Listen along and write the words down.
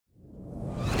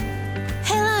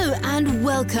and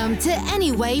welcome to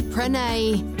Anyway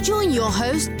Pranay. Join your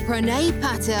host Pranay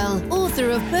Patil, author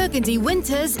of Burgundy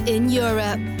Winters in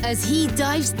Europe, as he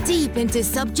dives deep into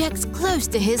subjects close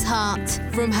to his heart,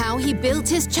 from how he built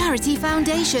his charity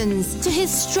foundations to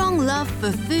his strong love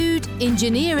for food,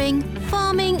 engineering,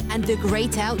 farming and the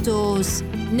great outdoors.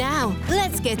 Now,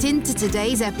 let's get into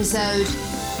today's episode.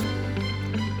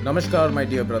 Namaskar, my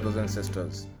dear brothers and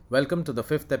sisters. Welcome to the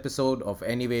 5th episode of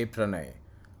Anyway Pranay.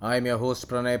 I am your host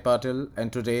Pranay Patil,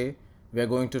 and today we are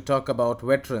going to talk about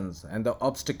veterans and the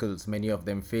obstacles many of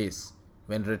them face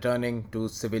when returning to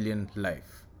civilian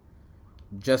life.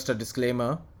 Just a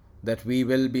disclaimer that we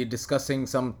will be discussing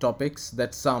some topics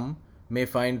that some may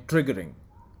find triggering.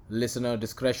 Listener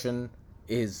discretion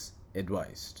is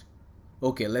advised.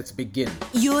 Okay, let's begin.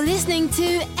 You're listening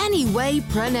to Anyway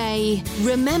Pranay.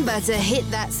 Remember to hit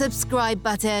that subscribe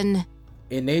button.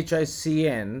 In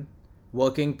HICN,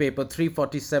 working paper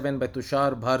 347 by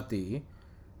Tushar Bharti,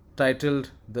 titled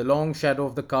The Long Shadow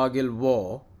of the Kargil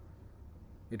War,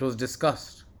 it was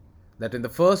discussed that in the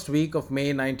first week of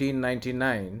May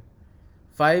 1999,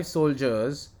 5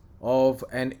 soldiers of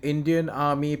an Indian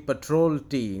Army patrol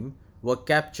team were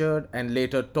captured and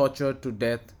later tortured to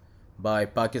death by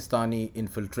Pakistani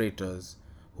infiltrators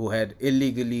who had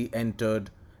illegally entered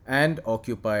and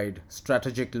occupied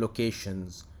strategic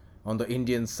locations on the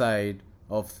Indian side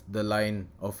of the line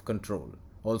of control,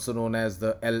 also known as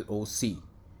the LOC.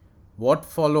 What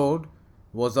followed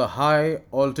was a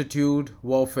high-altitude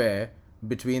warfare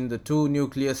between the two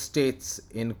nuclear states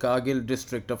in Kargil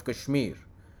district of Kashmir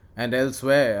and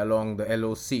elsewhere along the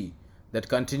LOC that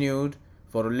continued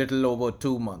for a little over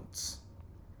 2 months.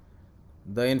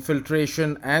 The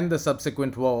infiltration and the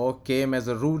subsequent war came as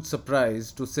a rude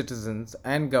surprise to citizens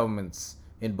and governments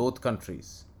in both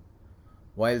countries.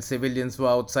 While civilians were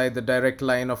outside the direct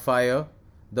line of fire,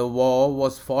 the war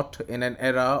was fought in an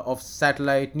era of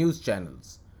satellite news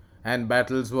channels, and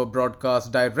battles were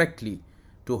broadcast directly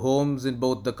to homes in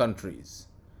both the countries.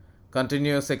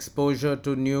 Continuous exposure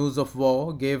to news of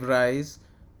war gave rise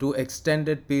to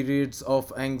extended periods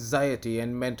of anxiety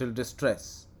and mental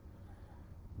distress.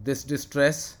 This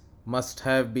distress must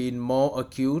have been more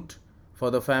acute for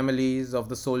the families of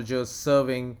the soldiers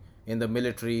serving in the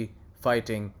military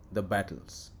fighting the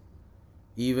battles.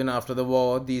 Even after the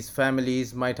war, these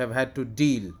families might have had to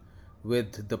deal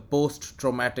with the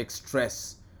post-traumatic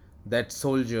stress that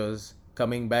soldiers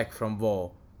coming back from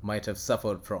war might have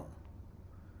suffered from.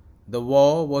 The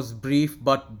war was brief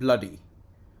but bloody.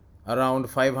 Around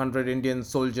 500 Indian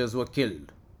soldiers were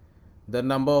killed. The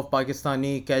number of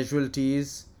Pakistani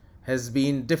casualties has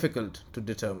been difficult to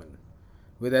determine,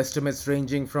 with estimates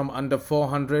ranging from under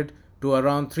 400 to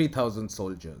around 3,000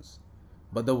 soldiers.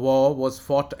 But the war was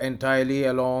fought entirely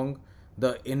along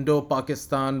the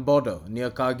Indo-Pakistan border near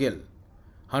Kargil,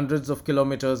 hundreds of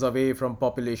kilometers away from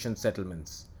population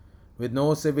settlements, with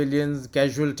no civilian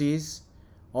casualties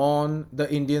on the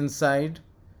Indian side.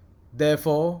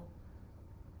 Therefore,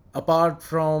 apart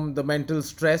from the mental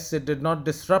stress, it did not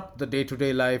disrupt the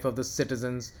day-to-day life of the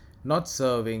citizens not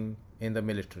serving in the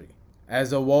military.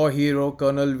 As a war hero,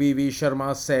 Colonel V.V.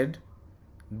 Sharma said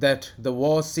that the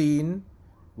war scene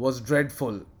was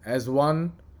dreadful as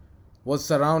one was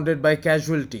surrounded by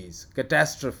casualties,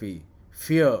 catastrophe,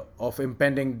 fear of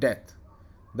impending death.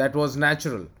 That was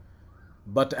natural,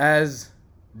 but as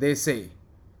they say,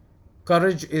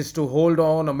 courage is to hold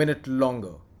on a minute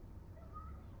longer,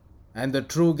 and the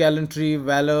true gallantry,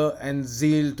 valor and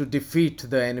zeal to defeat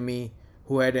the enemy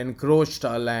who had encroached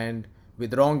our land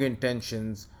with wrong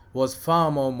intentions was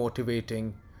far more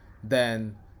motivating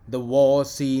than the war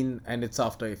scene and its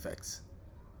after effects.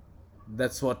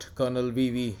 That's what Colonel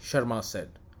V.V. Sharma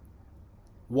said.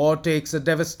 War takes a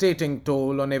devastating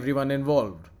toll on everyone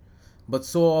involved, but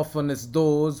so often it's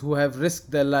those who have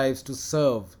risked their lives to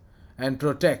serve and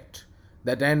protect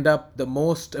that end up the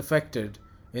most affected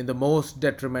in the most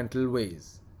detrimental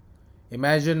ways.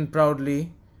 Imagine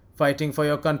proudly fighting for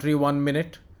your country 1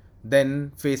 minute,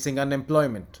 then facing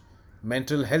unemployment,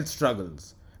 mental health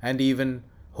struggles, and even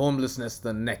homelessness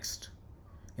the next.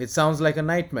 It sounds like a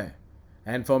nightmare,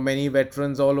 and for many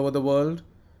veterans all over the world,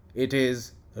 it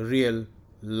is real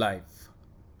life.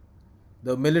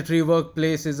 The military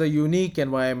workplace is a unique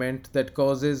environment that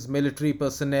causes military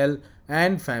personnel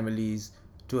and families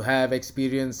to have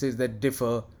experiences that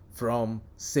differ from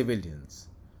civilians.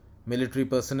 Military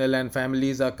personnel and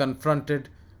families are confronted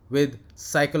with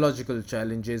psychological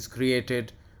challenges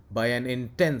created by an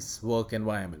intense work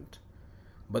environment,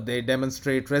 but they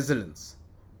demonstrate resilience.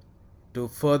 To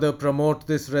further promote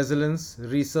this resilience,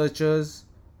 researchers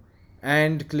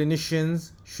and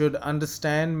clinicians should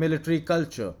understand military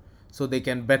culture so they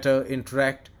can better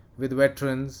interact with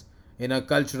veterans in a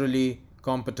culturally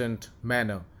competent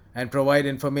manner and provide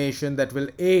information that will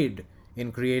aid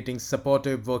in creating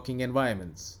supportive working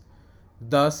environments.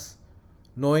 Thus,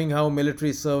 knowing how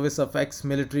military service affects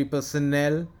military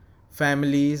personnel,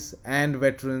 families, and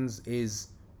veterans is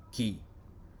key.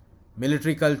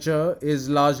 Military culture is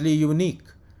largely unique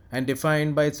and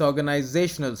defined by its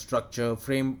organizational structure,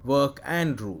 framework,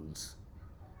 and rules.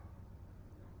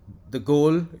 The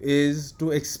goal is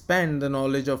to expand the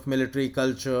knowledge of military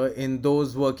culture in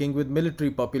those working with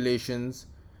military populations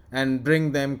and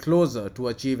bring them closer to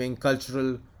achieving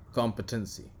cultural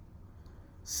competency.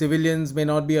 Civilians may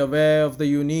not be aware of the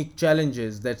unique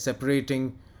challenges that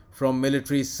separating from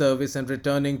military service and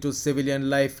returning to civilian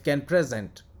life can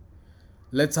present.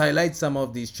 Let's highlight some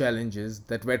of these challenges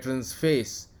that veterans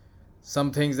face,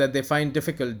 some things that they find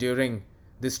difficult during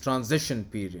this transition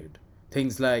period.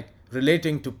 Things like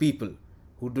relating to people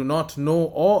who do not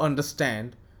know or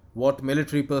understand what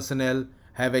military personnel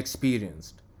have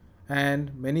experienced.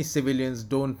 And many civilians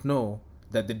don't know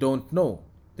that they don't know,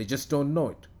 they just don't know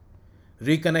it.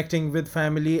 Reconnecting with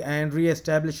family and re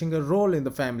establishing a role in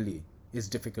the family is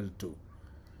difficult too.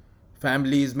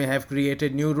 Families may have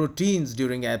created new routines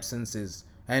during absences,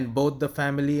 and both the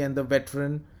family and the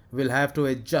veteran will have to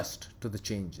adjust to the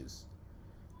changes.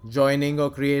 Joining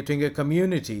or creating a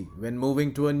community when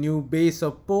moving to a new base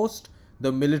or post,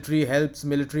 the military helps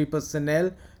military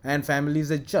personnel and families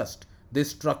adjust.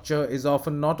 This structure is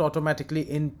often not automatically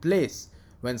in place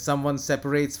when someone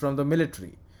separates from the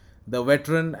military. The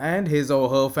veteran and his or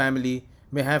her family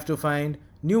may have to find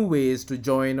new ways to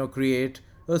join or create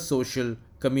a social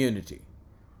community.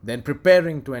 Then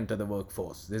preparing to enter the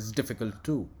workforce is difficult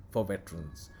too for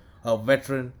veterans. A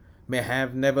veteran may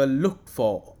have never looked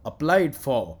for, applied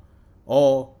for,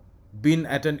 or been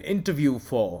at an interview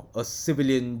for a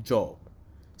civilian job,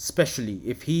 especially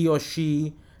if he or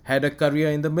she had a career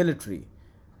in the military.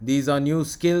 These are new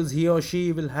skills he or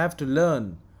she will have to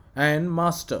learn and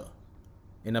master.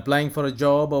 In applying for a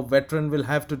job, a veteran will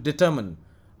have to determine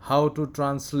how to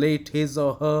translate his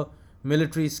or her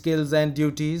military skills and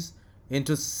duties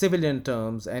into civilian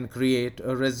terms and create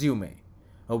a resume.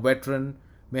 A veteran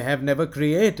may have never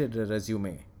created a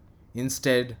resume.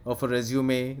 Instead of a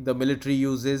resume, the military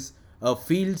uses a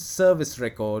field service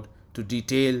record to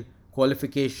detail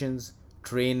qualifications,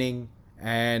 training,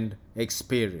 and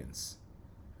experience.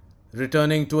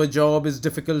 Returning to a job is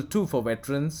difficult too for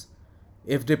veterans.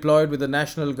 If deployed with the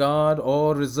National Guard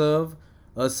or Reserve,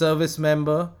 a service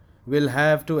member will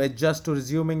have to adjust to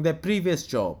resuming their previous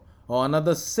job or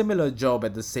another similar job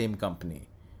at the same company.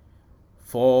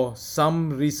 For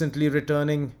some recently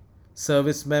returning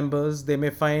service members, they may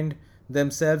find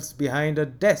themselves behind a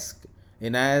desk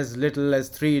in as little as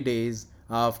 3 days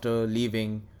after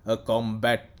leaving a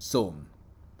combat zone.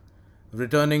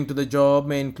 Returning to the job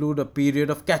may include a period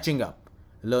of catching up,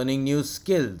 learning new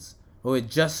skills, or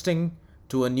adjusting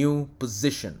to a new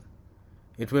position.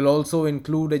 It will also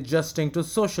include adjusting to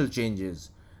social changes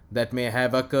that may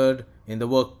have occurred in the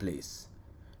workplace.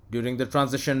 During the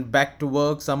transition back to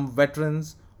work, some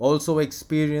veterans also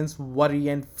experience worry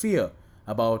and fear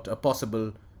about a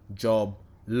possible job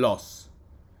loss.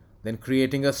 Then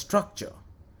creating a structure.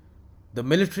 The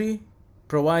military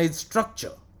provides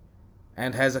structure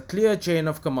and has a clear chain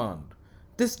of command.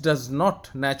 This does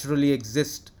not naturally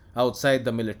exist outside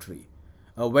the military.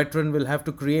 A veteran will have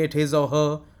to create his or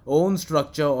her own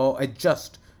structure or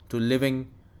adjust to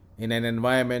living in an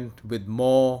environment with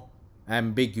more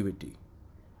ambiguity.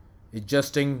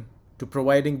 Adjusting to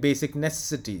providing basic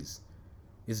necessities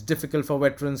is difficult for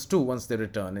veterans too once they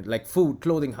return, like food,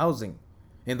 clothing, housing.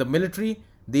 In the military,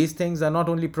 these things are not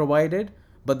only provided,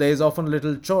 but there is often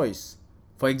little choice.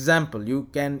 For example, you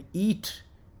can eat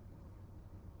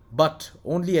but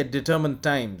only at determined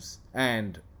times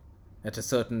and at a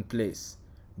certain place.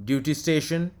 Duty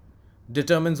station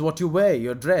determines what you wear,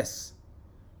 your dress.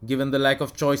 Given the lack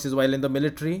of choices while in the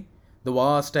military, the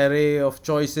vast array of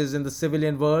choices in the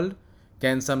civilian world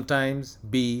can sometimes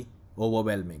be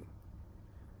overwhelming.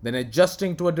 Then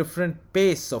adjusting to a different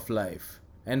pace of life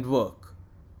and work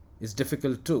is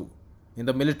difficult too. In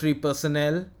the military,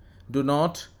 personnel do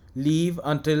not leave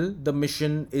until the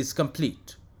mission is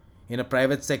complete. In a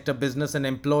private sector business, an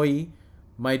employee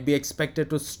might be expected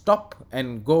to stop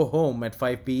and go home at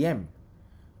 5 p.m.,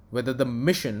 whether the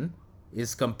mission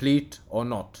is complete or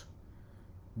not.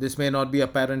 This may not be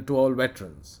apparent to all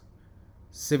veterans.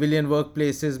 Civilian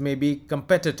workplaces may be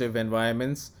competitive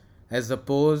environments as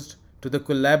opposed to the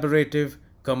collaborative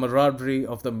camaraderie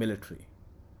of the military.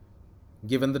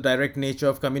 Given the direct nature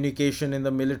of communication in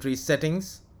the military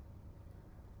settings,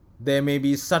 there may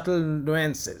be subtle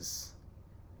nuances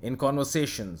in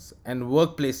conversations and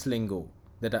workplace lingo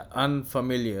that are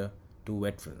unfamiliar to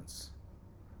veterans.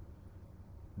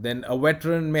 Then a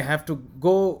veteran may have to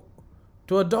go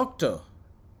to a doctor.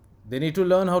 They need to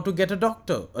learn how to get a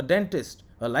doctor, a dentist,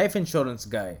 a life insurance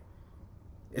guy,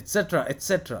 etc.,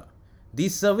 etc.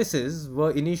 These services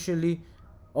were initially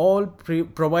all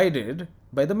provided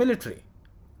by the military.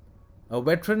 A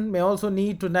veteran may also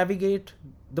need to navigate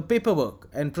the paperwork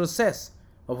and process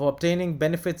of obtaining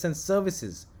benefits and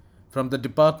services from the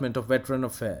Department of Veteran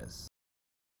Affairs.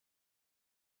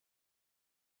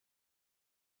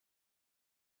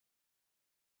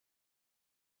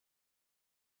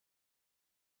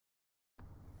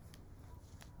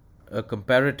 A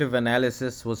comparative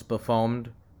analysis was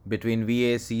performed between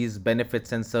VAC's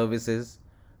benefits and services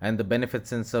and the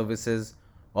benefits and services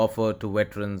offered to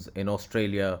veterans in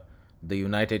Australia, the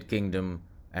United Kingdom,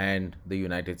 and the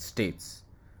United States.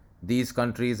 These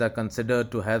countries are considered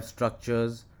to have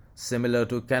structures similar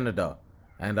to Canada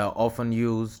and are often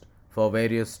used for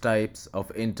various types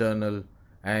of internal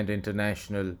and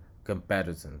international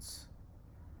comparisons.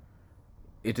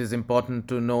 It is important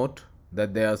to note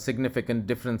that there are significant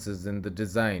differences in the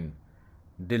design,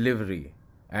 delivery,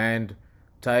 and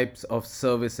types of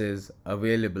services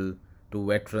available to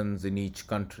veterans in each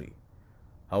country.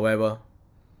 However,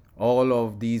 all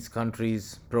of these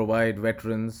countries provide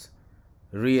veterans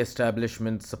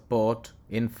re-establishment support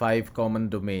in 5 common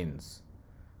domains: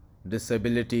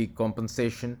 disability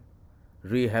compensation,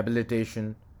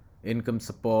 rehabilitation, income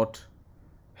support,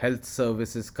 health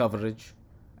services coverage,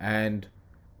 and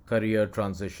career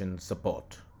transition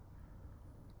support.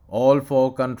 All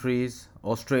 4 countries,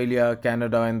 Australia,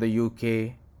 Canada, and the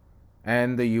UK,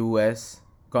 and the US,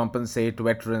 compensate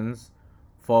veterans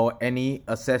for any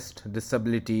assessed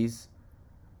disabilities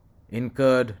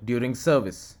incurred during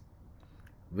service.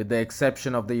 With the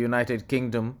exception of the United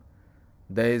Kingdom,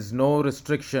 there is no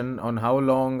restriction on how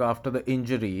long after the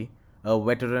injury a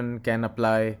veteran can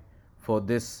apply for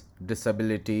this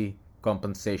disability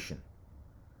compensation.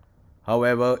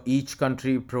 However, each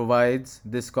country provides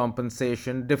this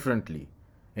compensation differently.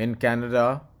 In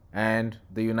Canada and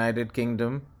the United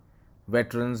Kingdom,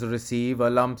 veterans receive a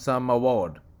lump sum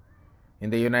award. In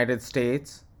the United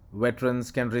States, veterans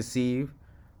can receive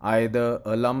either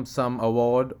a lump sum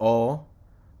award or,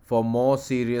 for more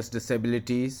serious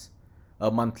disabilities,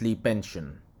 a monthly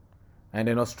pension. And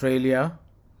in Australia,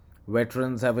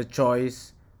 veterans have a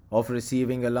choice of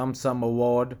receiving a lump sum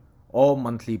award or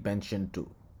monthly pension too.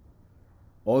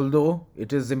 Although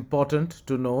it is important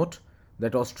to note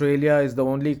that Australia is the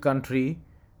only country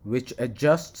which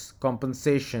adjusts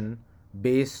compensation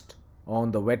based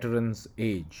on the veteran's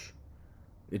age.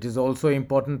 It is also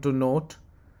important to note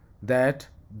that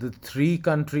the 3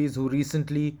 countries who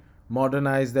recently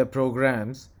modernized their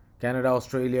programs, Canada,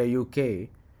 Australia, UK,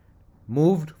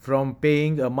 moved from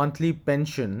paying a monthly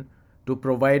pension to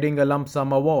providing a lump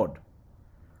sum award.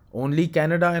 Only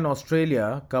Canada and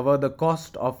Australia cover the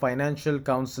cost of financial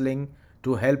counseling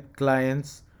to help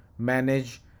clients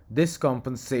manage this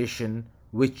compensation,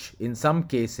 which in some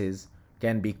cases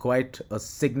can be quite a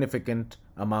significant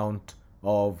amount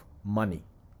of money.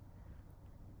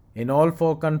 In all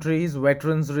 4 countries,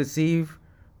 veterans receive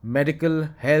medical,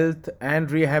 health, and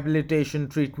rehabilitation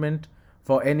treatment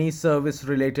for any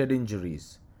service-related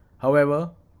injuries.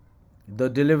 However, the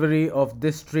delivery of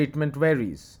this treatment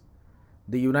varies.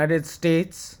 The United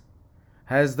States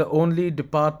has the only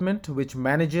department which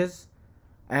manages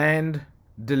and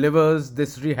delivers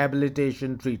this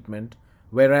rehabilitation treatment,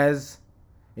 whereas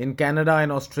in Canada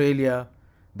and Australia,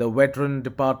 the veteran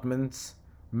departments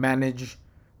manage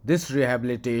this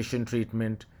rehabilitation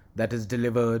treatment that is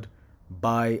delivered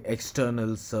by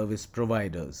external service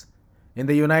providers. In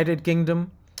the United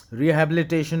Kingdom,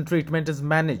 rehabilitation treatment is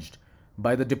managed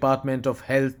by the Department of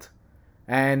Health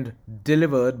and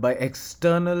delivered by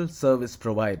external service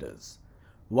providers.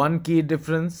 One key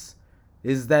difference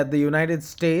is that the United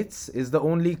States is the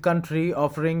only country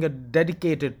offering a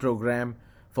dedicated program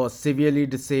for severely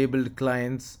disabled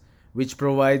clients, which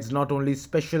provides not only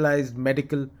specialized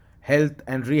medical, health,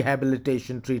 and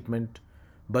rehabilitation treatment,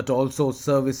 but also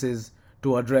services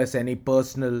to address any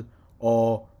personal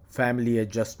or family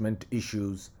adjustment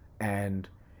issues and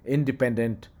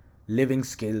independent living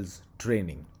skills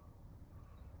training.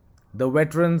 The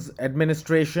Veterans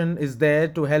Administration is there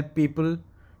to help people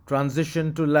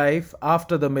transition to life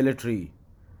after the military.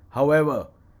 However,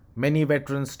 many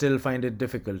veterans still find it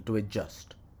difficult to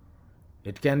adjust.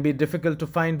 It can be difficult to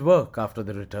find work after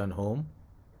the return home.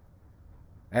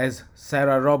 As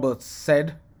Sarah Roberts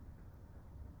said,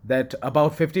 that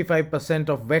about 55%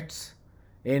 of vets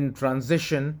in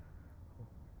transition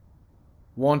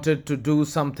wanted to do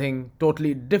something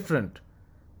totally different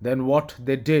than what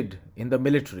they did in the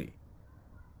military.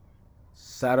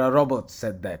 Sarah Roberts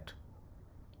said that.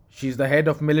 She's the head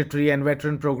of military and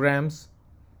veteran programs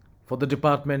for the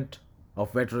Department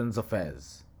of Veterans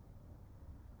Affairs.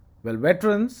 Well,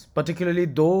 veterans, particularly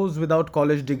those without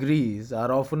college degrees,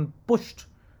 are often pushed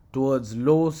towards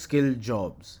low skilled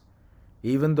jobs,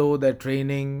 even though their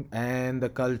training and the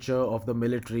culture of the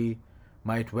military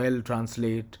might well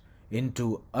translate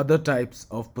into other types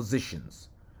of positions.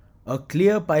 A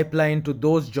clear pipeline to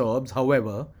those jobs,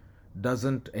 however,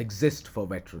 doesn't exist for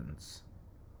veterans.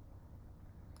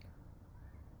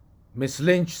 Miss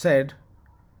Lynch said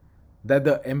that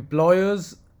the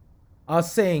employers are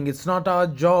saying it's not our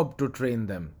job to train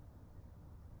them.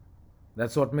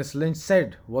 That's what Miss Lynch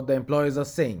said, what the employers are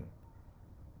saying.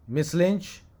 Miss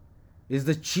Lynch is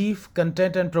the Chief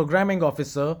Content and Programming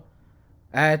Officer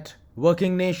at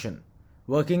Working Nation.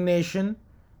 Working Nation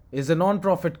is a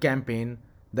non-profit campaign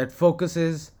that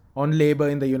focuses on labor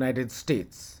in the United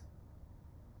States.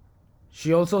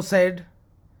 She also said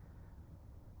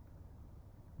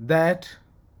that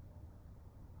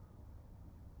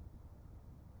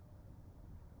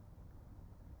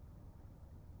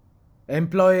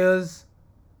employers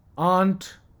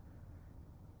aren't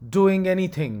doing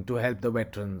anything to help the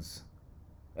veterans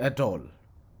at all.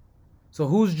 So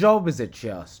whose job is it, she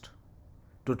asked,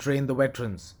 to train the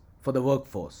veterans for the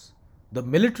workforce? The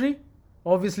military?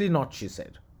 Obviously not, she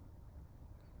said.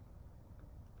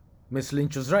 Miss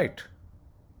Lynch was right.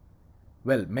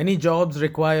 Well, many jobs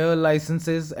require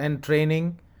licenses and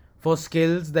training for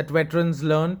skills that veterans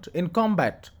learnt in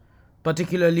combat,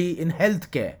 particularly in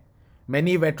healthcare.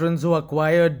 Many veterans who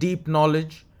acquire deep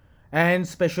knowledge and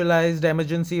specialized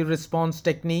emergency response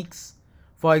techniques,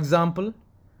 for example,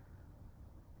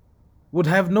 would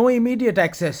have no immediate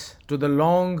access to the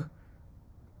long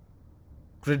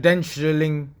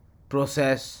credentialing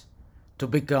process to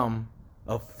become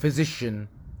a physician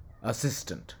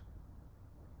assistant.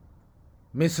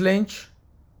 Miss Lynch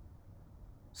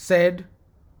said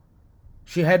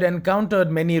she had encountered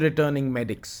many returning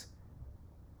medics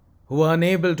who were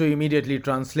unable to immediately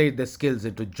translate their skills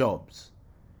into jobs,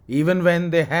 even when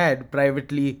they had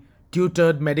privately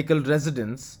tutored medical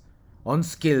residents on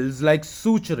skills like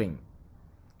suturing,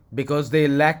 because they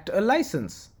lacked a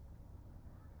license.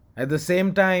 At the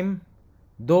same time,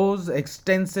 those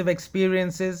extensive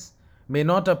experiences may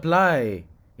not apply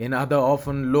in other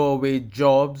often lower wage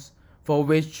jobs for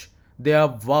which they are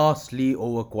vastly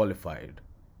overqualified.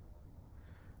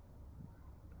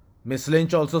 Miss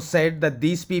Lynch also said that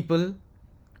these people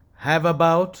have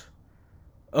about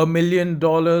 $1 million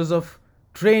of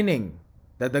training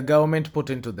that the government put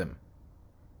into them,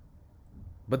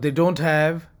 but they don't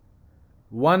have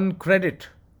one credit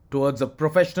towards a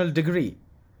professional degree,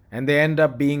 and they end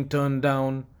up being turned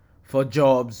down for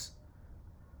jobs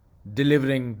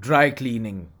delivering dry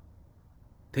cleaning,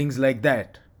 things like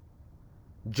that.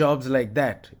 Jobs like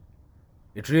that.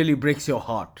 It really breaks your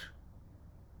heart.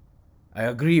 I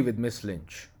agree with Miss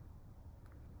Lynch.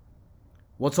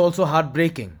 What's also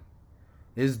heartbreaking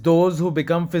is those who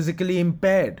become physically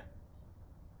impaired.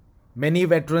 Many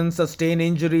veterans sustain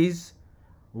injuries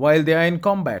while they are in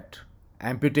combat.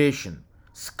 Amputation,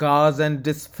 scars, and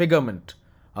disfigurement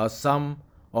are some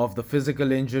of the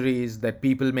physical injuries that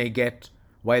people may get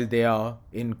while they are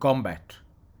in combat.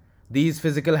 These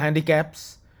physical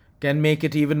handicaps can make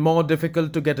it even more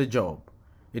difficult to get a job.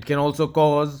 It can also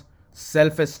cause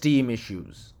self-esteem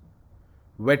issues.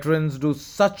 Veterans do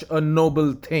such a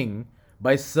noble thing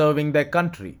by serving their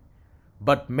country,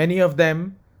 but many of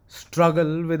them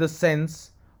struggle with a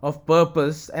sense of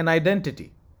purpose and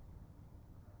identity.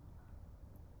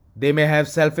 They may have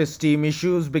self-esteem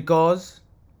issues because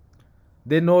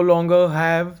they no longer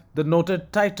have the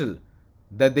noted title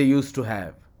that they used to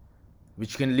have,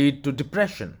 which can lead to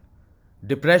depression.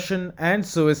 Depression and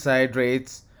suicide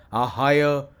rates are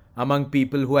higher among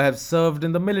people who have served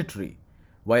in the military.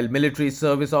 While military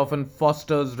service often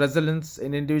fosters resilience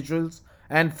in individuals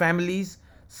and families,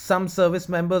 some service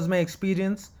members may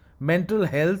experience mental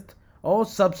health or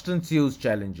substance use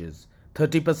challenges.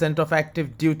 30% of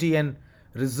active duty and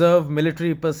reserve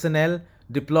military personnel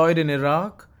deployed in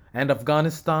Iraq and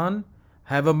Afghanistan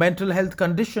have a mental health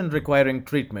condition requiring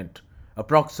treatment.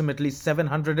 Approximately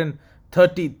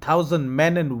 730,000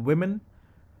 men and women,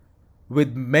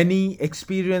 with many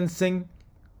experiencing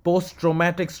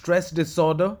post-traumatic stress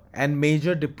disorder and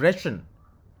major depression.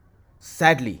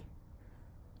 Sadly,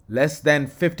 less than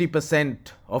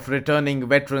 50% of returning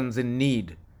veterans in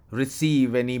need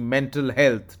receive any mental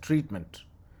health treatment.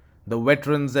 The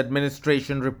Veterans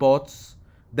Administration reports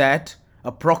that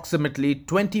approximately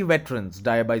 20 veterans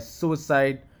die by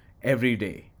suicide every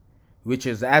day, which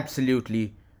is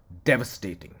absolutely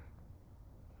devastating.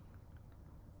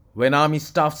 When Army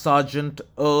Staff Sergeant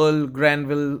Earl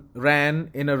Granville ran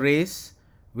in a race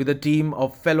with a team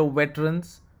of fellow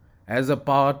veterans as a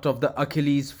part of the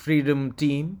Achilles Freedom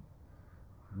Team,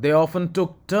 they often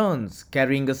took turns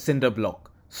carrying a cinder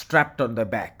block strapped on their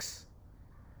backs.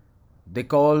 They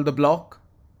call the block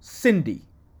Cindy,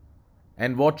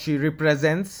 and what she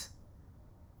represents,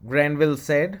 Granville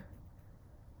said,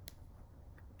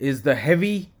 is the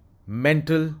heavy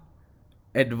mental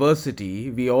adversity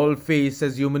we all face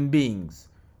as human beings.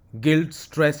 Guilt,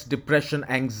 stress, depression,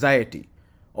 anxiety,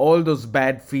 all those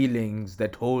bad feelings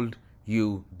that hold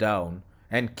you down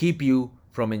and keep you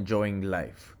from enjoying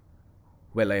life.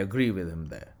 Well, I agree with him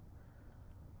there.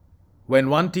 When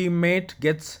one teammate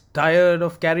gets tired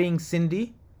of carrying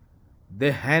Cindy,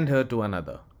 they hand her to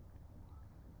another.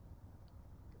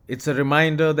 It's a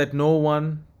reminder that no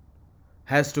one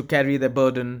has to carry the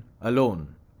burden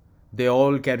alone. They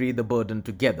all carry the burden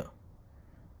together.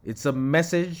 It's a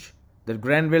message that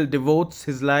Granville devotes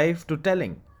his life to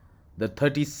telling. The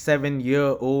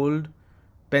 37-year-old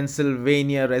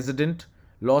Pennsylvania resident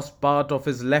lost part of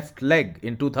his left leg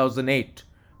in 2008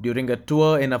 during a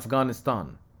tour in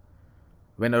Afghanistan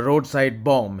when a roadside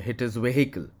bomb hit his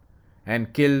vehicle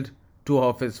and killed two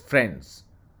of his friends,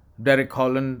 Derek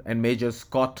Holland and Major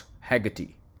Scott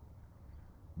Haggerty.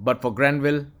 But for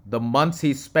Granville, the months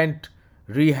he spent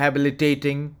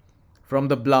rehabilitating from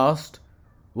the blast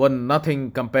were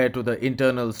nothing compared to the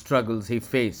internal struggles he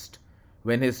faced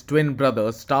when his twin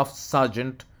brother, Staff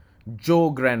Sergeant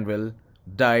Joe Granville,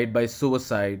 died by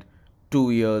suicide 2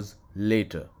 years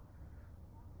later.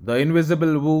 The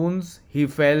invisible wounds he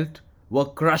felt were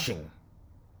crushing.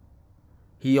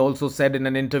 He also said in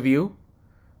an interview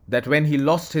that when he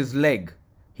lost his leg,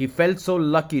 he felt so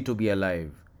lucky to be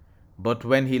alive. But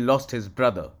when he lost his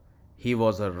brother, he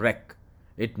was a wreck.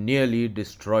 It nearly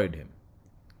destroyed him.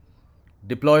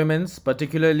 Deployments,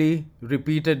 particularly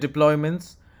repeated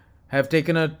deployments, have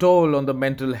taken a toll on the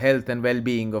mental health and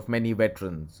well-being of many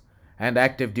veterans and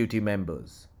active duty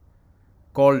members.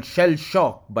 Called shell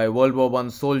shock by World War I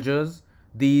soldiers,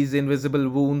 these invisible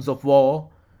wounds of war,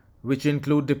 which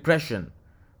include depression,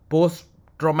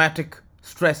 post-traumatic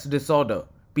stress disorder,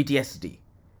 PTSD,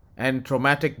 and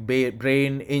traumatic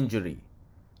brain injury,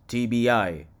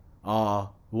 TBI, are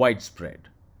widespread.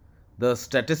 The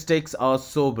statistics are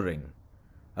sobering.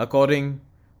 According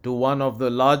to one of the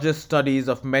largest studies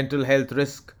of mental health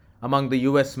risk among the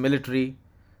US military,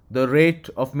 the rate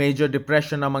of major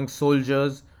depression among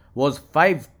soldiers was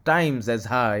 5 times as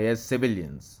high as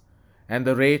civilians, and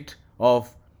the rate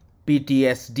of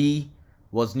PTSD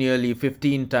was nearly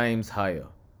 15 times higher.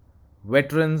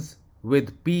 Veterans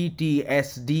with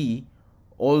PTSD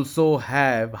also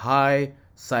have high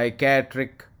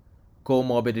psychiatric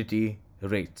comorbidity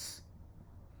rates.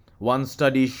 One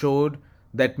study showed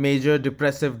that major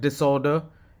depressive disorder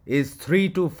is 3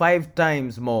 to 5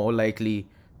 times more likely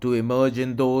to emerge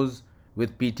in those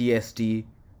with PTSD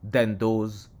than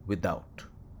those without.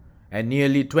 And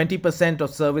nearly 20%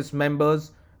 of service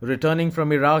members returning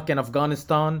from Iraq and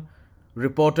Afghanistan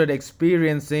reported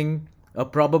experiencing a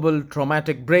probable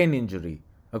traumatic brain injury,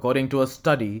 according to a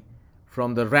study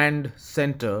from the RAND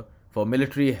Center for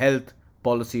Military Health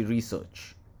Policy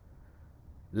Research.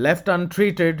 Left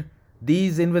untreated,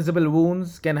 these invisible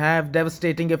wounds can have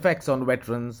devastating effects on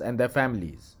veterans and their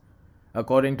families.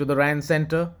 According to the RAND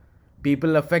Center,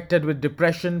 people affected with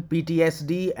depression,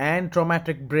 PTSD, and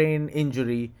traumatic brain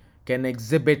injury can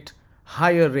exhibit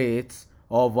higher rates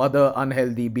of other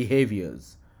unhealthy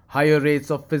behaviors, higher rates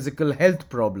of physical health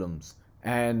problems,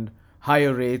 and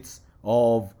higher rates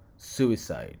of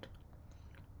suicide.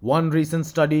 One recent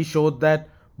study showed that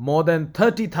more than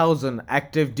 30,000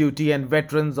 active duty and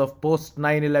veterans of post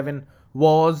 9/11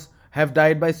 wars have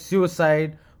died by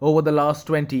suicide over the last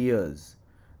 20 years.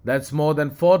 That's more than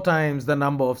 4 times the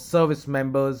number of service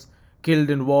members killed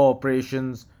in war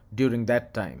operations during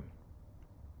that time.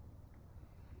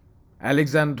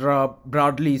 Alexandra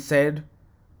Bradley said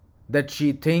that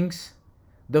she thinks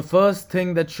the first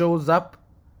thing that shows up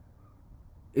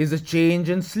is a change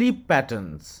in sleep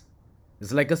patterns.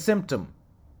 It's like a symptom.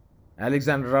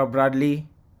 Alexandra Bradley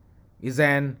is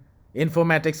an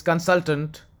informatics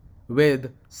consultant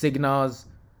with Cigna's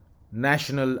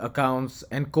national accounts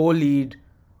and co-lead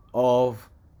of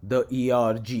the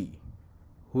ERG,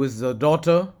 who is the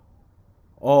daughter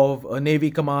of a Navy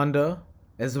commander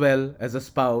as well as a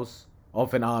spouse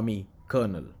of an Army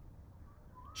colonel.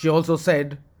 She also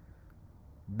said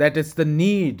that it's the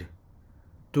need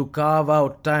to carve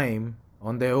out time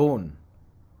on their own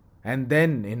And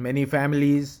then, in many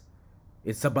families,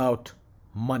 it's about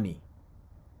money.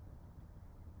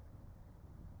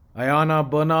 Ayana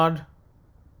Bernard,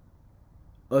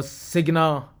 a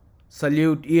Cigna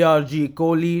Salute ERG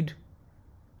co-lead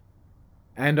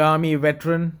and Army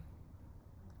veteran,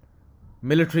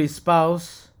 military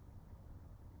spouse,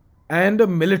 and a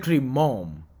military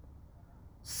mom,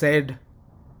 said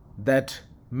that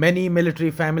many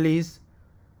military families,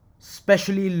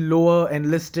 especially lower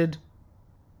enlisted,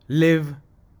 live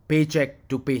paycheck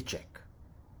to paycheck.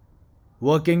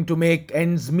 Working to make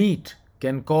ends meet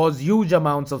can cause huge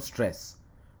amounts of stress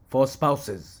for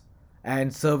spouses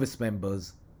and service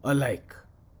members alike.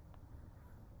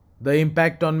 The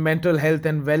impact on mental health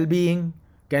and well-being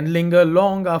can linger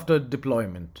long after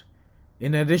deployment.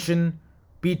 In addition,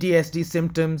 PTSD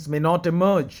symptoms may not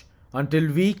emerge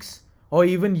until weeks or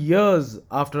even years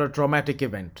after a traumatic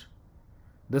event.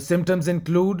 The symptoms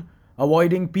include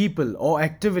avoiding people or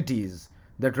activities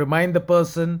that remind the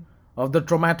person of the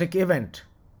traumatic event,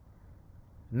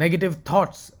 negative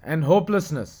thoughts and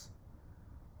hopelessness,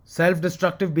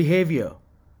 self-destructive behavior,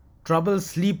 trouble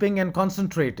sleeping and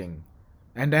concentrating,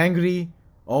 and angry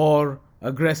or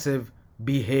aggressive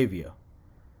behavior.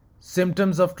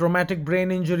 Symptoms of traumatic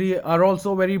brain injury are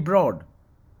also very broad,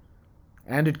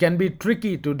 and it can be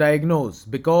tricky to diagnose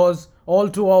because all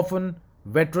too often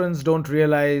veterans don't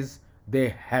realize they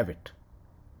have it.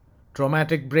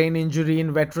 Traumatic brain injury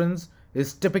in veterans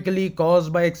is typically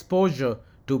caused by exposure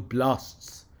to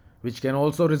blasts, which can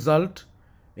also result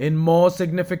in more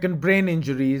significant brain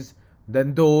injuries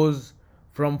than those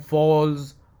from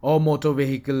falls or motor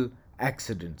vehicle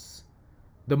accidents.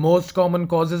 The most common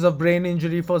causes of brain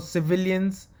injury for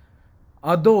civilians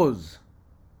are those,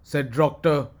 said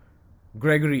Dr.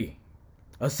 Gregory,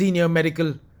 a senior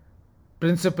medical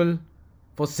principal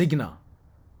for Cigna,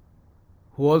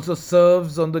 who also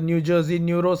serves on the New Jersey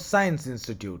Neuroscience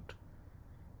Institute.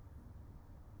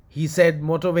 He said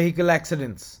motor vehicle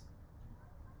accidents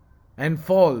and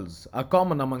falls are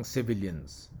common among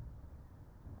civilians.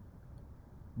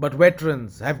 But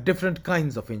veterans have different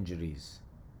kinds of injuries.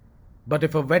 But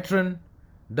if a veteran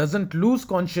doesn't lose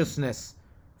consciousness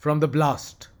from the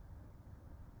blast,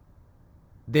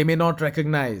 they may not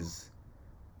recognize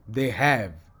they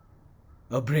have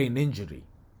a brain injury.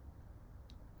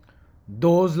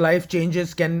 Those life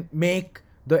changes can make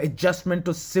the adjustment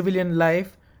to civilian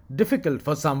life difficult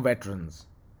for some veterans.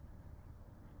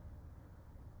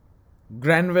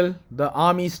 Granville, the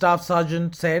Army Staff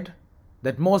Sergeant, said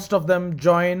that most of them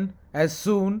join as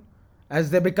soon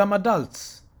as they become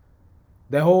adults.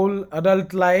 Their whole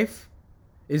adult life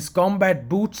is combat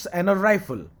boots and a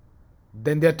rifle.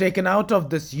 Then they're taken out of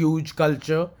this huge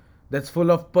culture that's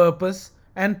full of purpose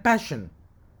and passion.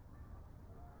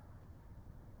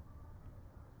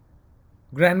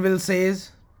 Granville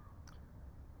says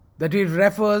that he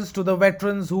refers to the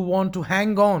veterans who want to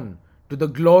hang on to the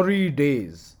glory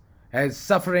days as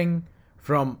suffering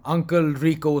from Uncle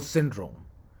Rico syndrome,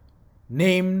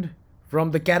 named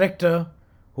from the character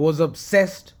who was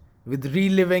obsessed with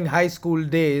reliving high school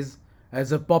days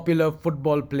as a popular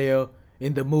football player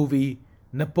in the movie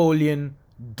Napoleon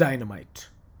Dynamite.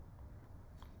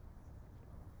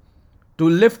 To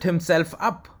lift himself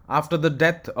up after the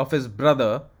death of his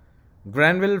brother,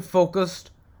 Granville focused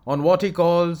on what he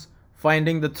calls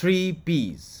finding the 3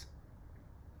 P's: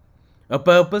 a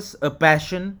purpose, a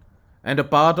passion, and a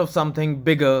part of something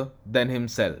bigger than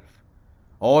himself,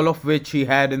 all of which he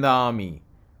had in the army.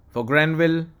 For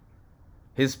Granville,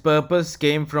 his purpose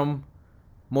came from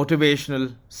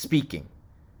motivational speaking.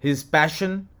 His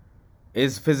passion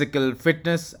is physical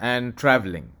fitness and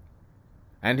traveling.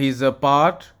 And he's a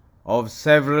part of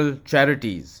several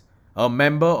charities, a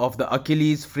member of the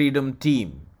Achilles Freedom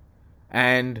Team,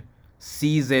 and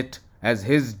sees it as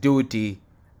his duty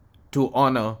to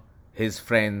honor his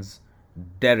friends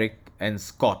Derek and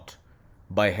Scott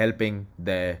by helping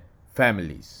their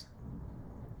families.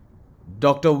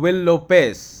 Dr. Will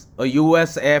Lopez, a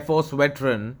US Air Force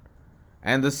veteran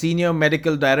and the Senior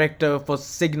Medical Director for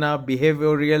Cigna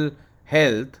Behavioral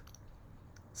Health,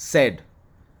 said,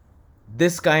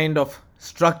 "This kind of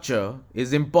structure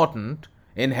is important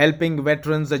in helping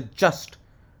veterans adjust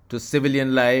to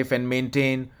civilian life and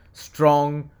maintain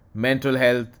strong mental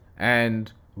health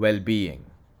and well-being."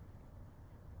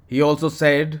 He also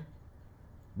said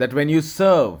that when you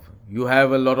serve, you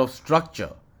have a lot of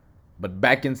structure, but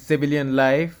back in civilian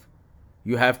life,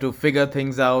 you have to figure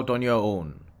things out on your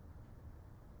own.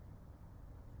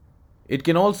 It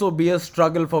can also be a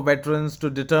struggle for veterans to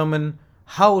determine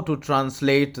how to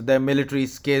translate their military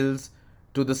skills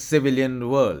to the civilian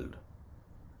world.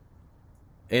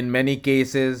 In many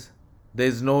cases, There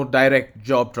is no direct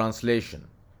job translation.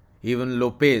 Even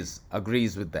Lopez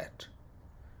agrees with that.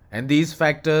 And these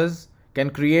factors can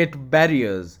create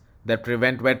barriers that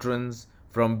prevent veterans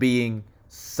from being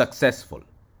successful.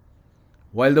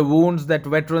 While the wounds that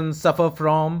veterans suffer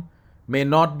from may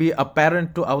not be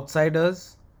apparent to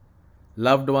outsiders,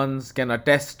 loved ones can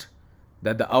attest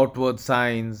that the outward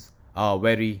signs are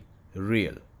very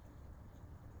real.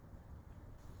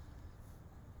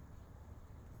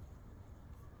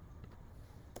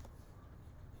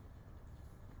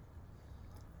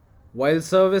 While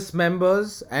service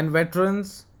members and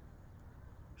veterans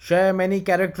share many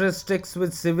characteristics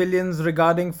with civilians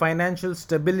regarding financial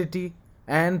stability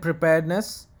and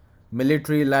preparedness,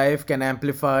 military life can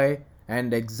amplify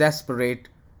and exasperate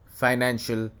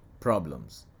financial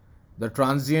problems. The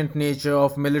transient nature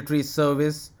of military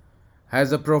service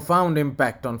has a profound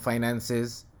impact on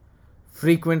finances.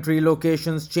 Frequent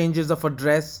relocations, changes of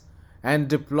address, and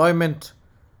deployment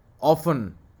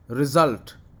often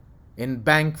result in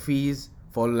bank fees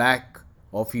for lack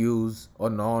of use or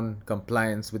non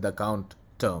compliance with account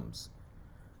terms.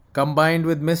 Combined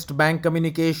with missed bank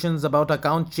communications about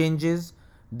account changes,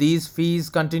 these fees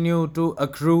continue to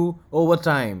accrue over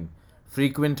time.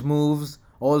 Frequent moves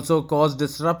also cause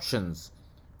disruptions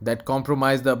that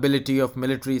compromise the ability of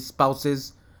military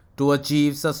spouses to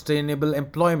achieve sustainable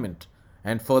employment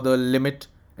and further limit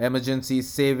emergency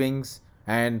savings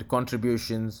and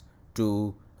contributions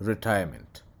to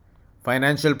retirement.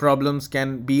 Financial problems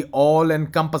can be all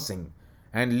encompassing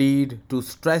and lead to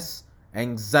stress,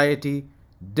 anxiety,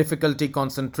 difficulty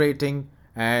concentrating,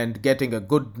 and getting a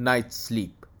good night's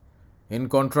sleep. In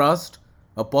contrast,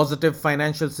 a positive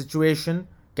financial situation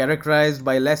characterized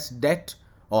by less debt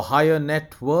or higher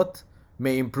net worth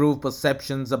may improve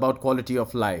perceptions about quality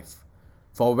of life.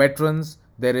 For veterans,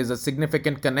 there is a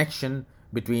significant connection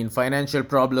between financial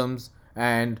problems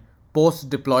and post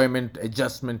deployment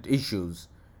adjustment issues,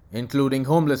 including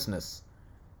homelessness,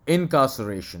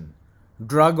 incarceration,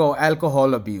 drug or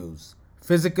alcohol abuse,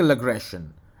 physical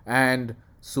aggression, and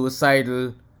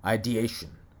suicidal ideation.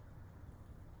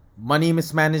 Money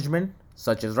mismanagement,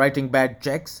 such as writing bad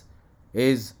checks,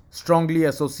 is strongly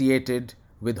associated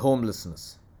with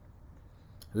homelessness.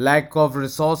 Lack of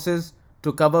resources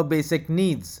to cover basic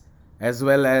needs, as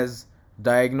well as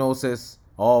diagnosis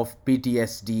of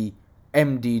PTSD,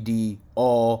 MDD,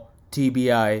 or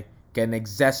TBI, can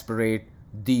exacerbate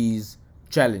these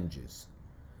challenges.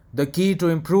 The key to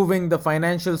improving the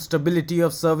financial stability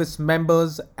of service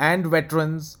members and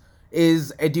veterans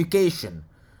is education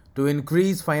to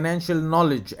increase financial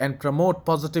knowledge and promote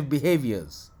positive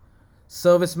behaviors.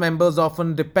 Service members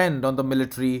often depend on the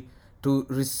military to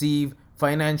receive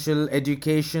financial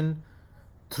education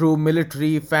through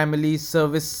military family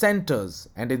service centers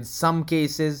and in some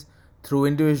cases through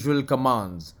individual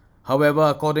commands. However,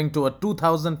 according to a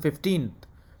 2015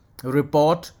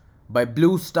 report by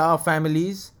Blue Star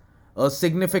Families, a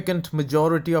significant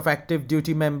majority of active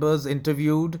duty members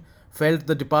interviewed felt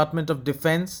the Department of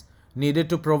Defense needed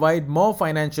to provide more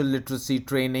financial literacy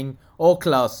training or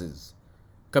classes.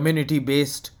 Community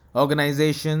based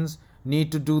organizations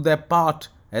need to do their part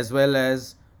as well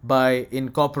as by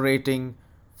incorporating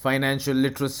financial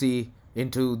literacy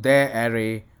into their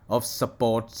array of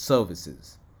support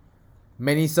services.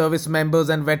 Many service members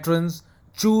and veterans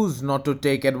choose not to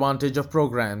take advantage of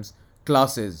programs,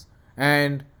 classes,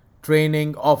 and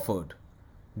training offered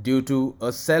due to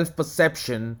a self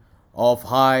perception of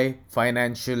high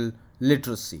financial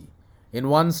literacy. In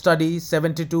one study,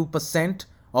 72%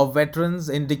 of veterans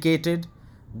indicated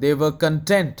they were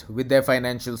content with their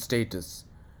financial status.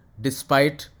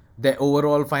 Despite their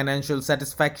overall financial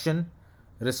satisfaction,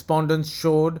 respondents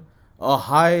showed a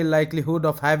high likelihood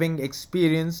of having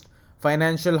experienced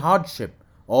financial hardship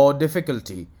or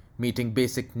difficulty meeting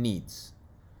basic needs.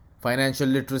 Financial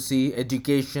literacy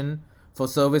education for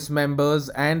service members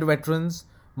and veterans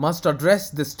must address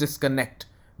this disconnect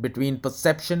between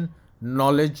perception,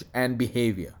 knowledge, and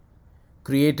behavior.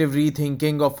 Creative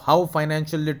rethinking of how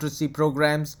financial literacy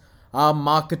programs are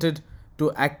marketed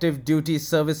to active duty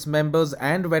service members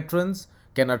and veterans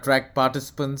can attract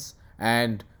participants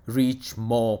and reach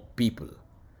more people.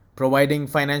 Providing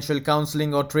financial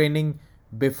counseling or training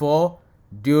before,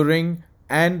 during,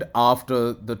 and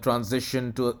after the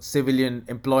transition to civilian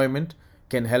employment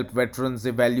can help veterans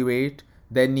evaluate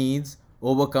their needs,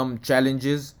 overcome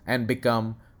challenges, and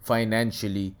become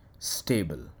financially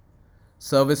stable.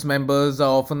 Service members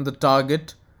are often the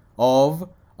target of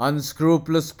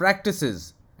unscrupulous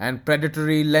practices and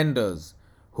predatory lenders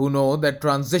who know that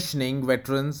transitioning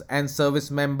veterans and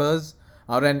service members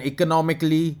are an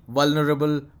economically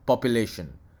vulnerable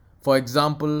population. For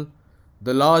example,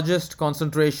 The largest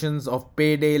concentrations of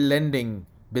payday lending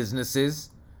businesses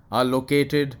are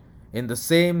located in the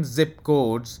same zip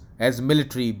codes as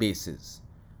military bases.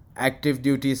 Active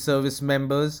duty service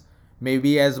members may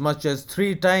be as much as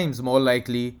 3 times more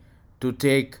likely to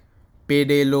take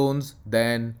payday loans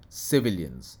than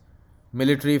civilians.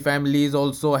 Military families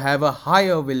also have a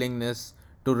higher willingness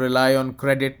to rely on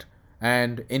credit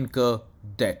and incur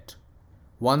debt.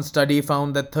 One study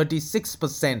found that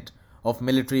 36% of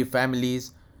military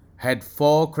families had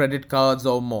 4 credit cards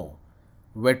or more.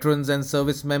 Veterans and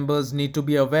service members need to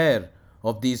be aware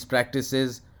of these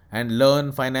practices and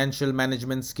learn financial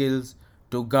management skills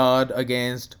to guard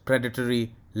against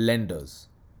predatory lenders.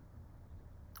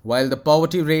 While the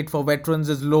poverty rate for veterans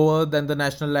is lower than the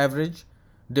national average,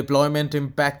 deployment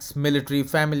impacts military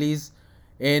families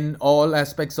in all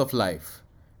aspects of life,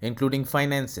 including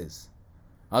finances.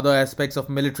 Other aspects of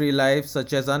military life,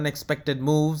 such as unexpected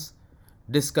moves,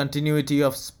 discontinuity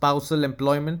of spousal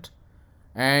employment,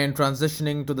 and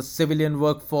transitioning to the civilian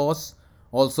workforce,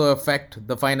 also affect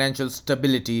the financial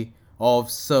stability of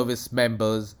service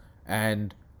members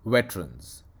and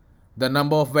veterans. The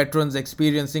number of veterans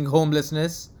experiencing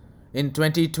homelessness in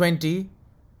 2020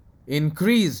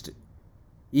 increased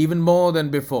even more than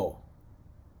before.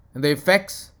 And the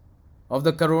effects of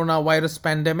the coronavirus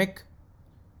pandemic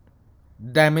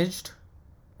damaged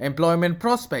employment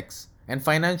prospects and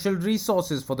financial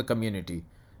resources for the community.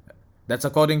 That's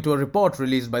according to a report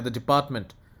released by the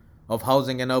Department of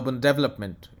Housing and Urban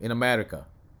Development in America.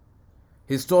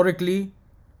 Historically,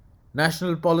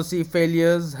 national policy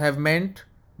failures have meant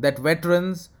that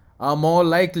veterans are more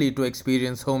likely to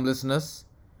experience homelessness.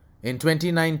 In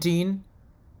 2019,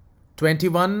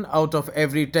 21 out of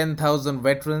every 10,000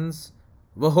 veterans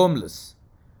were homeless.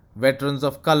 Veterans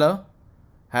of color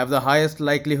have the highest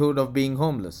likelihood of being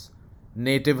homeless.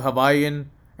 Native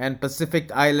Hawaiian and Pacific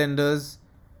Islanders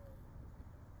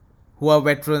who are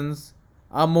veterans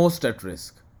are most at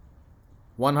risk.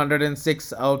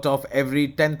 106 out of every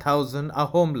 10,000 are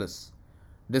homeless,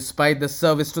 despite the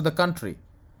service to the country.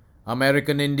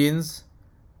 American Indians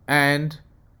and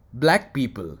black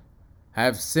people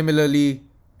have similarly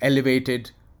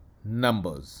elevated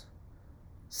numbers.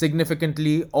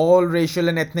 Significantly, all racial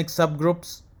and ethnic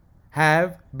subgroups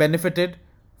have benefited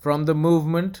from the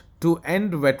movement to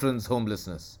end veterans'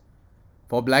 homelessness.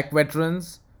 For black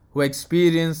veterans who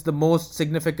experienced the most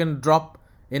significant drop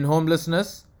in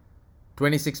homelessness,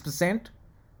 26%,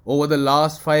 over the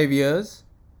last 5 years,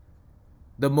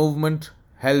 the movement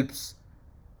helps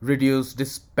reduce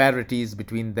disparities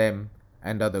between them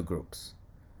and other groups.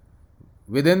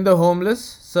 Within the homeless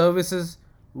services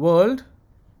world,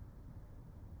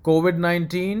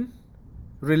 COVID-19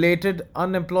 related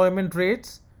unemployment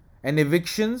rates and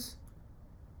evictions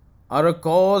are a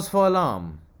cause for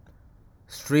alarm.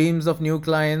 Streams of new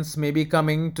clients may be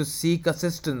coming to seek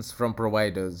assistance from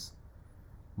providers.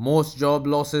 Most job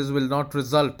losses will not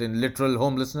result in literal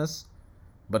homelessness,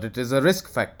 but it is a risk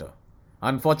factor.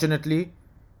 Unfortunately,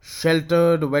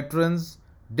 sheltered veterans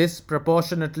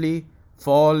disproportionately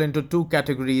fall into 2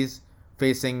 categories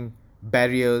facing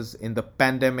barriers in the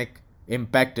pandemic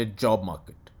impacted job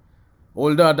market: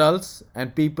 older adults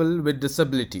and people with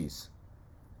disabilities.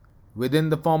 Within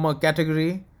the former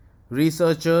category,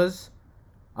 researchers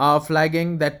are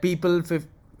flagging that people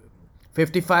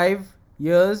 55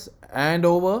 years and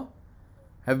over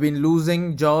have been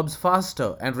losing jobs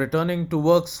faster and returning to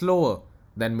work slower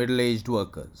than middle-aged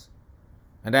workers.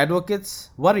 And advocates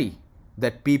worry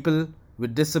that people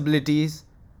with disabilities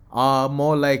are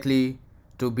more likely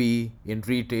to be in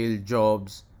retail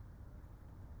jobs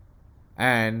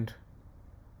and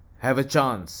have a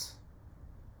chance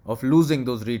of losing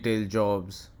those retail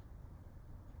jobs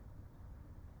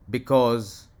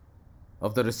because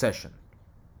of the recession.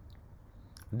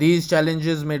 These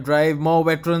challenges may drive more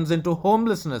veterans into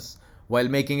homelessness while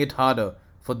making it harder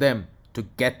for them to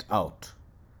get out.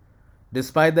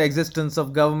 Despite the existence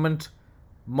of government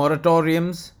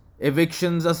moratoriums,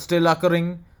 evictions are still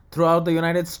occurring throughout the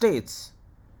United States.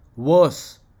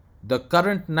 Worse, the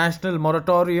current national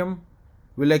moratorium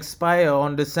will expire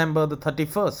on December the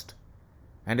 31st,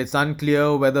 and it's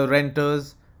unclear whether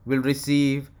renters will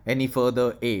receive any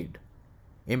further aid.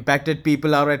 Impacted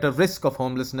people are at a risk of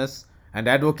homelessness, and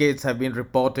advocates have been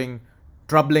reporting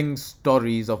troubling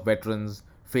stories of veterans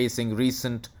facing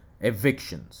recent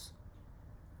evictions.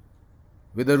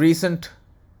 With the recent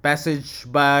passage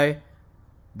by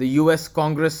the US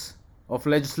Congress of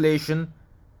legislation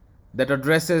that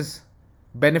addresses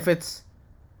benefits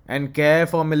and care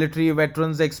for military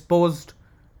veterans exposed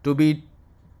to be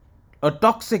a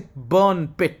toxic burn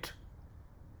pit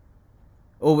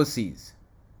overseas,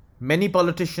 many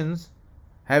politicians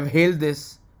have hailed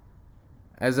this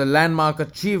as a landmark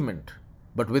achievement.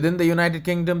 But within the United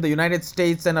Kingdom, the United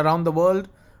States, and around the world,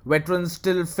 veterans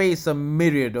still face a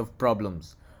myriad of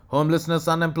problems. Homelessness,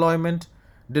 unemployment,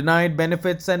 denied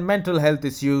benefits, and mental health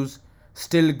issues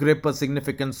still grip a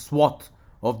significant swath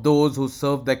of those who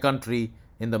serve their country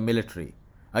in the military.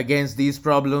 Against these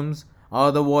problems,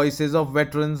 are the voices of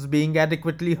veterans being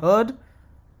adequately heard?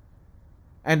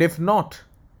 And if not,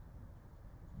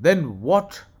 then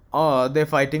what are they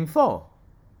fighting for?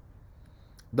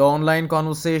 The online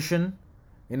conversation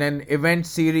in an event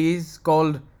series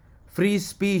called Free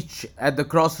Speech at the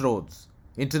Crossroads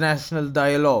International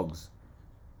Dialogues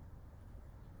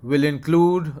will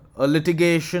include a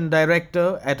litigation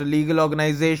director at a legal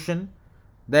organization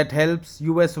that helps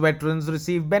US veterans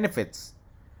receive benefits,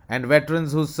 and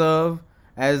veterans who serve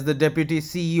as the deputy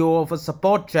CEO of a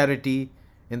support charity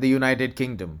in the United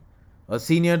Kingdom, a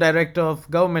senior director of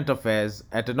government affairs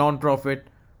at a non-profit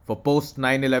for post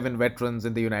 9/11 veterans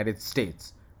in the United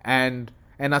States, and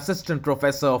an assistant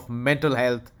professor of mental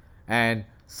health and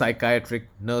psychiatric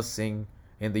nursing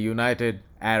in the United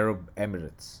Arab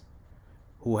Emirates,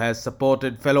 who has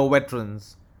supported fellow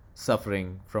veterans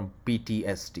suffering from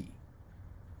PTSD.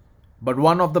 But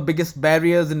one of the biggest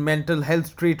barriers in mental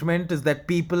health treatment is that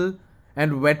people,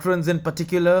 and veterans in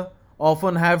particular,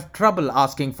 often have trouble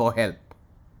asking for help.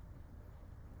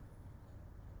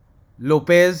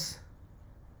 Lopez,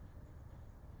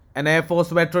 an Air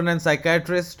Force veteran and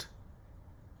psychiatrist,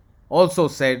 also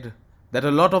said that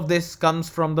a lot of this comes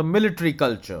from the military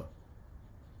culture.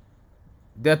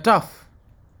 They're tough.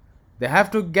 They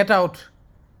have to get out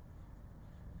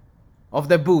of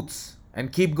their boots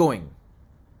and keep going.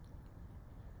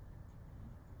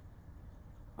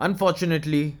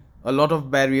 Unfortunately, a lot of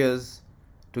barriers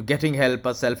to getting help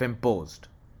are self-imposed,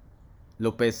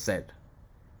 Lopez said.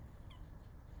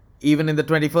 Even in the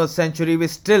 21st century, we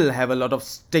still have a lot of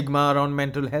stigma around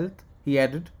mental health, he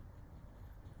added.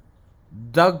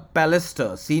 Doug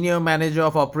Pallister, senior manager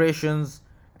of operations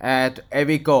at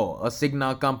Evicor, a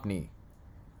Cigna company,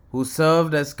 who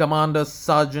served as Commander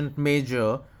Sergeant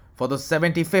Major for the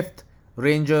 75th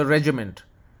Ranger Regiment,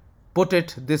 put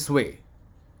it this way,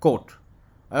 quote,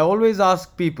 "I always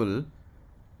ask people,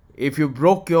 if you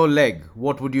broke your leg,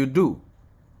 what would you do?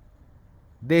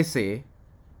 They say,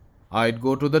 I'd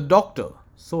go to the doctor.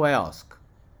 So I ask,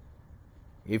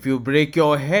 if you break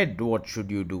your head, what should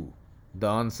you do? The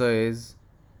answer is,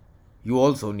 you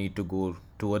also need to go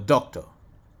to a doctor."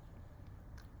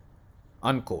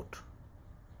 Unquote.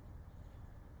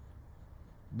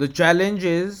 The challenge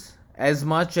is, as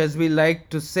much as we like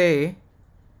to say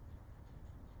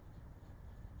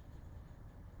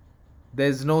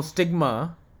there's no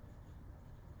stigma,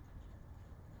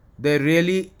 there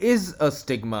really is a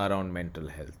stigma around mental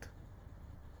health.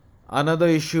 Another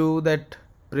issue that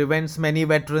prevents many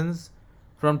veterans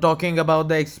from talking about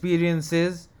their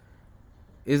experiences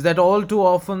is that all too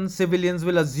often civilians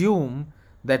will assume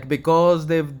that because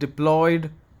they've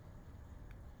deployed,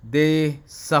 they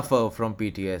suffer from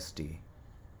PTSD.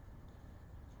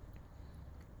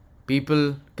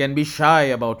 People can be shy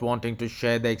about wanting to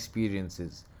share their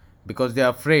experiences because they are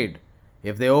afraid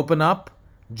if they open up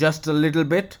just a little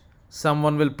bit,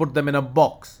 someone will put them in a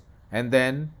box and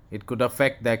then it could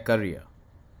affect their career.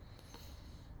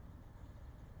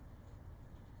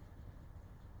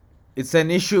 It's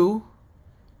an issue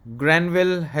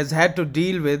Granville has had to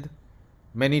deal with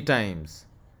many times.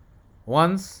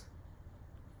 Once,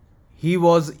 he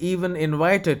was even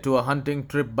invited to a hunting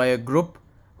trip by a group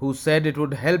who said it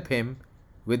would help him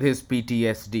with his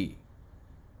PTSD.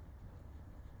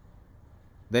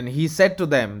 Then he said to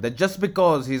them that just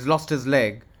because he's lost his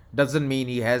leg doesn't mean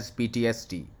he has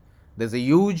PTSD. There's a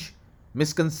huge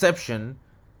misconception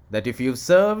that if you've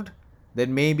served,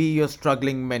 then maybe you're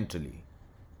struggling mentally.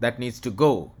 That needs to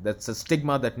go. That's a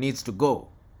stigma that needs to go.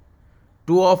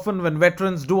 Too often, when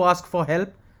veterans do ask for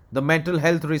help, the mental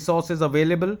health resources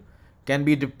available can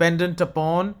be dependent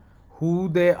upon who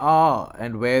they are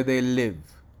and where they live.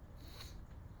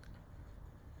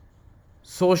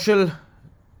 Social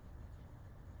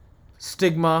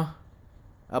stigma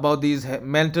about these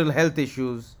mental health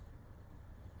issues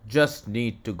just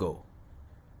need to go.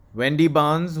 Wendy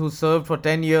Barnes, who served for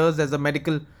 10 years as a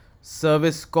medical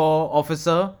service corps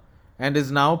officer and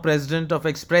is now president of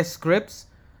Express Scripts,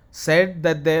 said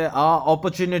that there are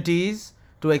opportunities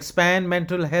to expand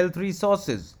mental health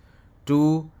resources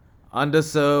to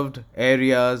underserved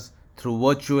areas through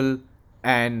virtual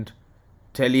and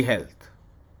telehealth.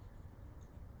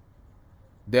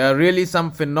 There are really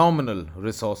some phenomenal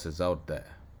resources out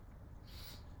there.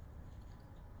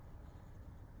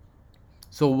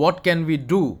 So what can we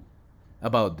do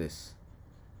about this?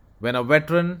 when a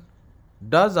veteran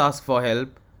does ask for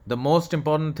help, the most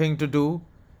important thing to do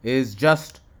is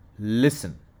just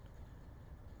listen.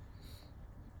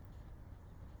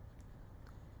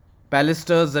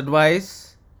 Pallister's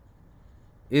advice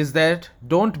is that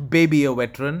don't baby a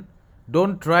veteran,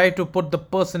 don't try to put the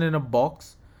person in a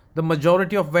box. The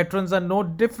majority of veterans are no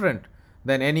different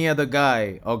than any other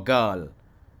guy or girl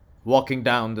walking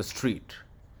down the street.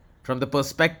 From the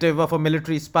perspective of a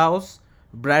military spouse,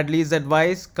 Bradley's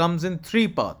advice comes in 3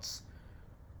 parts.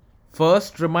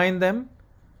 First, remind them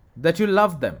that you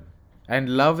love them,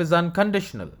 and love is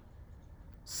unconditional.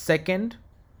 Second,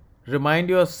 remind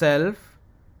yourself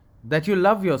that you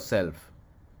love yourself,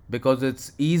 because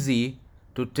it's easy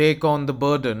to take on the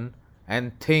burden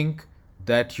and think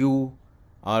that you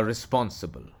are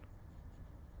responsible.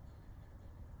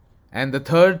 And the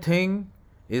third thing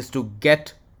is to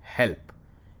get help.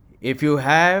 If you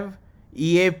have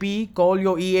EAP, call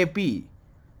your EAP.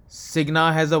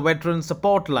 Cigna has a veteran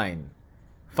support line.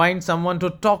 Find someone to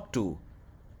talk to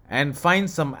and find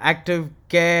some active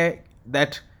care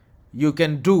that you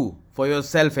can do for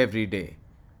yourself every day.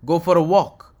 Go for a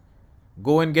walk.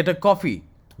 Go and get a coffee.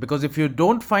 Because if you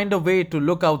don't find a way to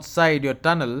look outside your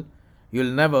tunnel,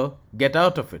 you'll never get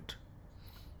out of it.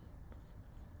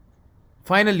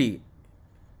 Finally,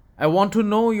 I want to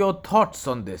know your thoughts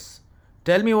on this.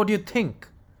 Tell me what you think.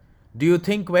 Do you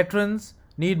think veterans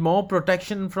need more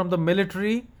protection from the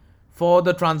military for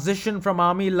the transition from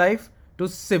army life to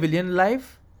civilian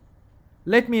life?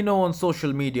 Let me know on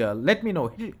social media. Let me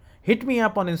know. Hit me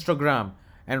up on Instagram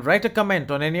and write a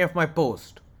comment on any of my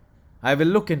posts. I will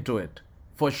look into it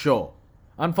for sure.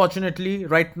 Unfortunately,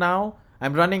 right now,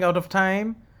 I'm running out of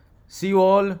time. See you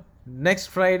all next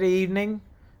Friday evening.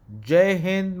 Jai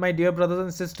Hind, my dear brothers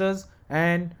and sisters,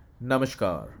 and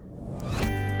Namaskar.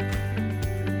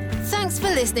 Thanks for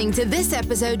listening to this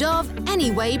episode of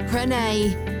Anyway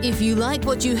Pranay. If you like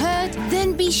what you heard,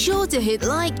 then be sure to hit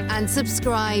like and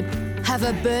subscribe. Have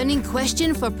a burning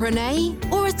question for Pranay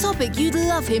or a topic you'd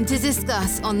love him to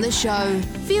discuss on the show?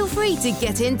 Feel free to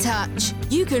get in touch.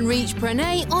 You can reach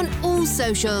Pranay on all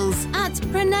socials at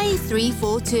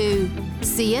Pranay342.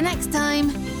 See you next time.